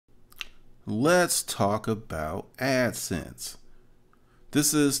let's talk about Adsense.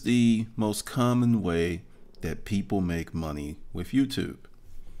 This is the most common way that people make money with YouTube.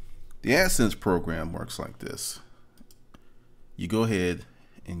 The Adsense program works like this. You go ahead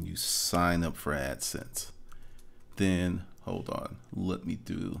and you sign up for Adsense. Then, hold on, let me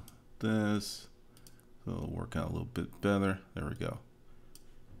do this. So it'll work out a little bit better. There we go.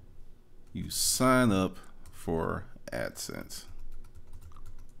 You sign up for Adsense.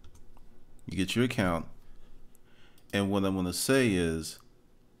 You get your account, and what I'm going to say is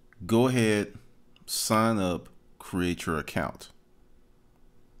go ahead, sign up, create your account.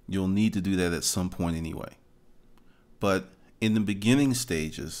 You'll need to do that at some point anyway. But in the beginning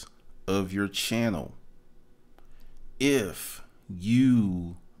stages of your channel, if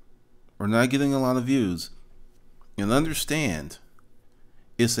you are not getting a lot of views, and understand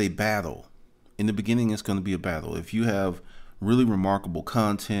it's a battle. In the beginning, it's going to be a battle. If you have really remarkable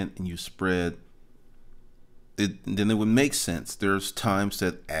content and you spread it, then it would make sense. There's times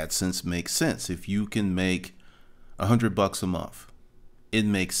that AdSense makes sense. If you can make $100 a month, it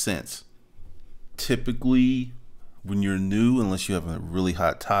makes sense. Typically, when you're new, unless you have a really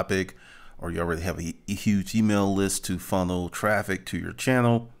hot topic or you already have a huge email list to funnel traffic to your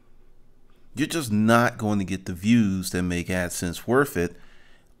channel, you're just not going to get the views that make AdSense worth it.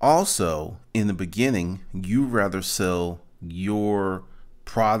 Also, in the beginning, you rather sell your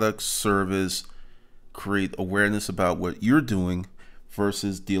product, service, create awareness about what you're doing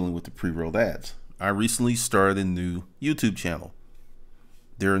versus dealing with the pre-rolled ads. I recently started a new YouTube channel.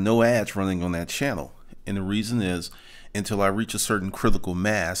 There are no ads running on that channel. And the reason is, until I reach a certain critical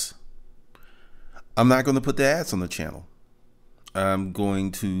mass, I'm not going to put the ads on the channel. I'm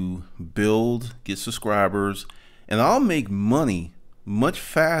going to build, get subscribers, and I'll make money much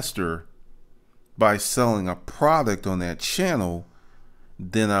faster by selling a product on that channel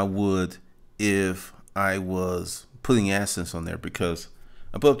than I would if I was putting AdSense on there, because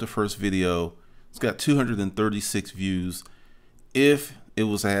I put up the first video. It's got 236 views. If it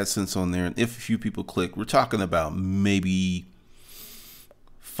was AdSense on there and if a few people click, we're talking about maybe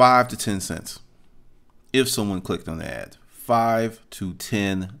 5 to 10 cents. If someone clicked on the ad, 5 to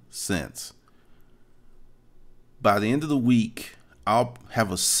 10 cents. By the end of the week, I'll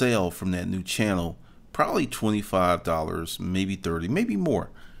have a sale from that new channel, probably $25, maybe $30, maybe more.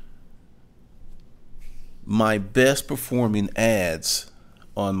 My best performing ads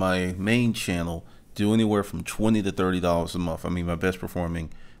on my main channel do anywhere from $20 to $30 a month. I mean, my best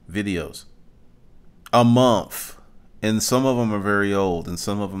performing videos a month. And some of them are very old and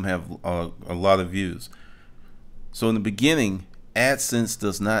some of them have a lot of views. So in the beginning, AdSense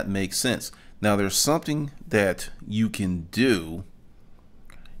does not make sense. Now there's something that you can do,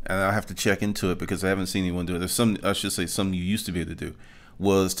 and I'll have to check into it because I haven't seen anyone do it. There's some, I should say, something you used to be able to do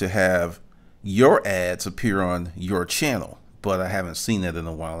was to have your ads appear on your channel, but I haven't seen that in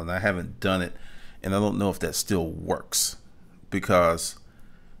a while and I haven't done it, and I don't know if that still works, because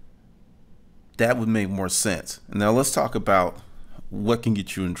that would make more sense. Now let's talk about what can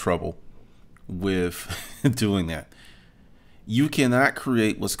get you in trouble with doing that. You cannot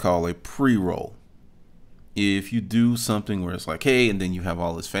create what's called a pre-roll. If you do something where it's like, hey, and then you have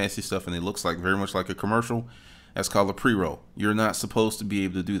all this fancy stuff and it looks like very much like a commercial, that's called a pre-roll. You're not supposed to be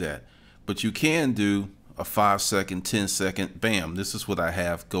able to do that, but you can do a 5-second, 10-second, bam, this is what I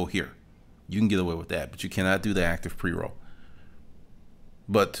have, go here. You can get away with that, but you cannot do the active pre-roll.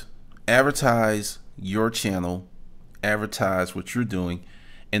 But advertise your channel, advertise what you're doing,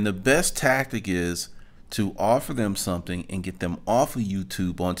 and the best tactic is to offer them something and get them off of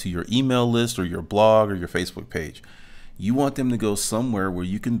YouTube onto your email list or your blog or your Facebook page. You want them to go somewhere where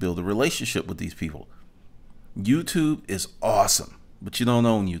you can build a relationship with these people. YouTube is awesome, but you don't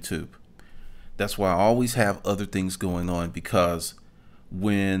own YouTube. That's why I always have other things going on, because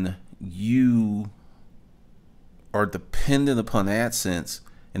when you are dependent upon AdSense,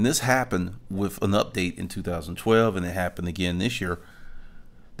 and this happened with an update in 2012 and it happened again this year,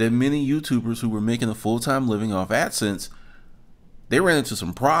 that many YouTubers who were making a full-time living off AdSense, they ran into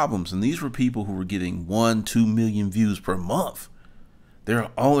some problems, and these were people who were getting 1-2 million views per month.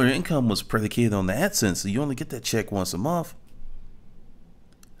 All their income was predicated on the AdSense, so you only get that check once a month.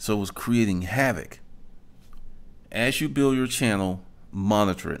 So it was creating havoc. As you build your channel,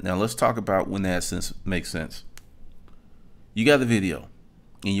 monitor it. Now let's talk about when AdSense makes sense. You got the video,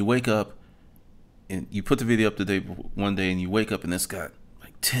 and you wake up, and you put the video up one day, and you wake up and it's got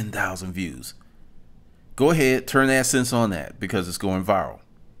 10,000 views. Go ahead, turn AdSense on that, because it's going viral.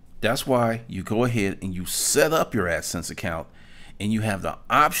 That's why you go ahead and you set up your AdSense account, and you have the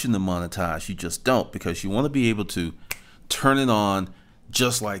option to monetize. You just don't, because you want to be able to turn it on,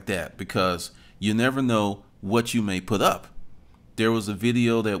 just like that, because you never know what you may put up. There was a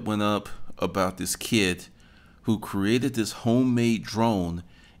video that went up about this kid who created this homemade drone,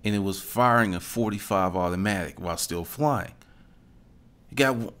 and it was firing a .45 automatic while still flying. It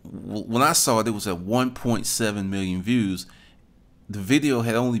got, when I saw it, it was at 1.7 million views. The video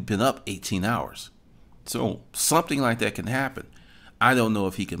had only been up 18 hours. So something like that can happen. I don't know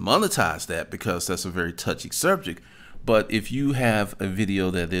if he can monetize that, because that's a very touchy subject. But if you have a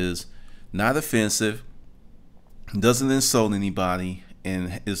video that is not offensive, doesn't insult anybody,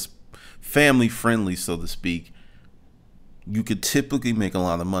 and is family friendly, so to speak, you could typically make a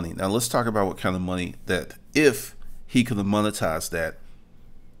lot of money. Now let's talk about what kind of money that, if he could have monetized that,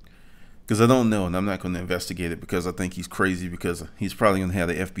 because I don't know, and I'm not going to investigate it, because I think he's crazy, because he's probably going to have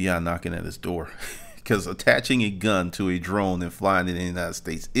the FBI knocking at his door. Because attaching a gun to a drone and flying it in the United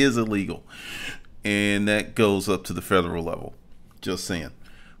States is illegal, and that goes up to the federal level. Just saying.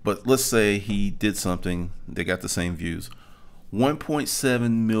 But let's say he did something, they got the same views.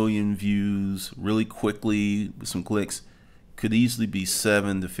 1.7 million views really quickly with some clicks could easily be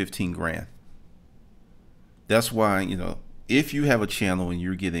 7 to 15 grand. That's why, you know, if you have a channel and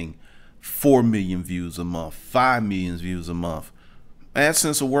you're getting 4 million views a month, 5 million views a month,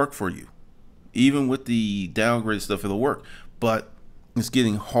 AdSense will work for you. Even with the downgraded stuff, it'll work. But it's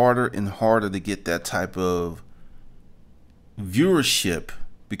getting harder and harder to get that type of viewership,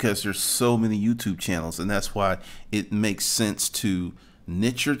 because there's so many YouTube channels, and that's why it makes sense to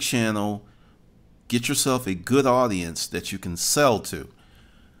niche your channel, get yourself a good audience that you can sell to.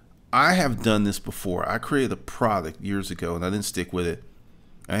 I have done this before. I created a product years ago, and I didn't stick with it.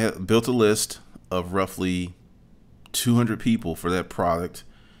 I had built a list of roughly 200 people for that product.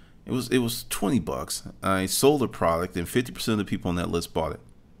 It was 20 bucks. I sold a product, and 50% of the people on that list bought it.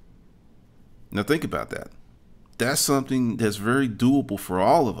 Now think about that. That's something that's very doable for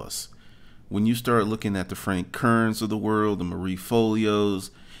all of us. When you start looking at the Frank Kerns of the world, the Marie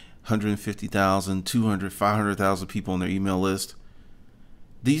Folios, 150,000, 200, 500,000 people on their email list.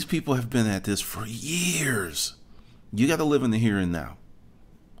 These people have been at this for years. You got to live in the here and now.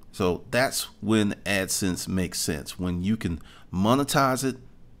 So that's when AdSense makes sense. When you can monetize it,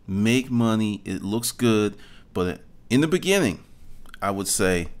 make money, it looks good. But in the beginning, I would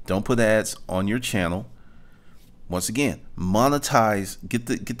say don't put ads on your channel. Once again, monetize, get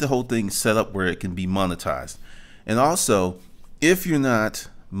the whole thing set up where it can be monetized. And also, if you're not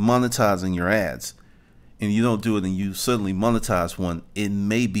monetizing your ads and you don't do it and you suddenly monetize one, it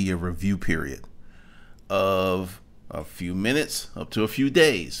may be a review period of a few minutes up to a few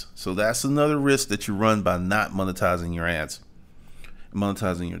days. So that's another risk that you run by not monetizing your ads,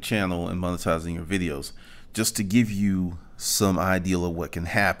 monetizing your channel, and monetizing your videos, just to give you some idea of what can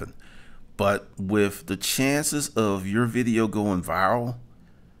happen. But with the chances of your video going viral,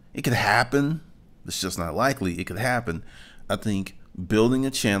 it could happen. It's just not likely. It could happen. I think building a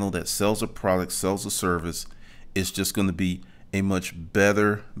channel that sells a product, sells a service, is just going to be a much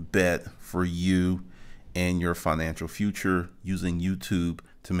better bet for you and your financial future, using YouTube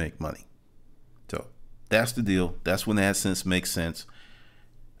to make money. So that's the deal. That's when AdSense makes sense.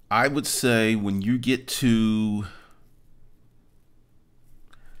 I would say when you get to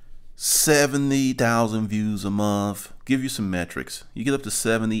 70,000 views a month, give you some metrics. You get up to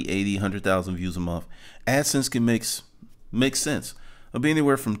 70, 80, 100,000 views a month. AdSense can make sense. It'll be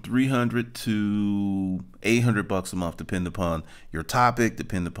anywhere from 300 to 800 bucks a month, depending upon your topic,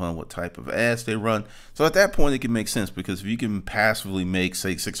 depending upon what type of ads they run. So at that point, it can make sense, because if you can passively make,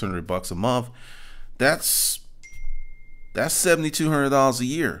 say, 600 bucks a month, that's $7,200 a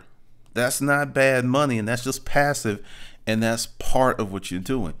year. That's not bad money, and that's just passive, and that's part of what you're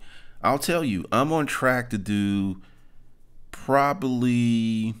doing. I'll tell you, I'm on track to do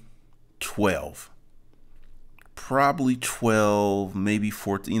probably 12, maybe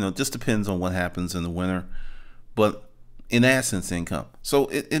 14, you know, just depends on what happens in the winter, but in AdSense income. So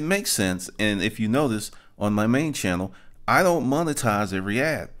it makes sense. And if you notice, on my main channel, I don't monetize every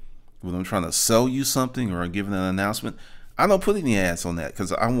ad. When I'm trying to sell you something or I'm giving an announcement, I don't put any ads on that,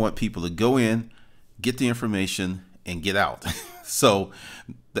 because I want people to go in, get the information, and get out. So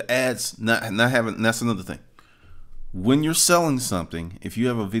the ads not having, that's another thing. When you're selling something, if you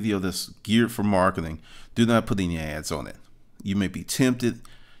have a video that's geared for marketing, do not put any ads on it. You may be tempted,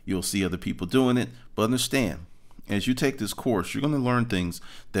 you'll see other people doing it, but understand, as you take this course, you're going to learn things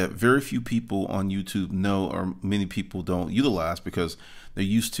that very few people on YouTube know, or many people don't utilize, because they're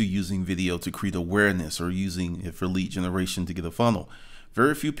used to using video to create awareness, or using it for lead generation to get a funnel.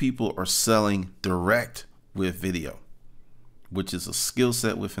 Very few people are selling direct with video, which is a skill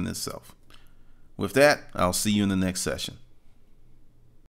set within itself. With that, I'll see you in the next session.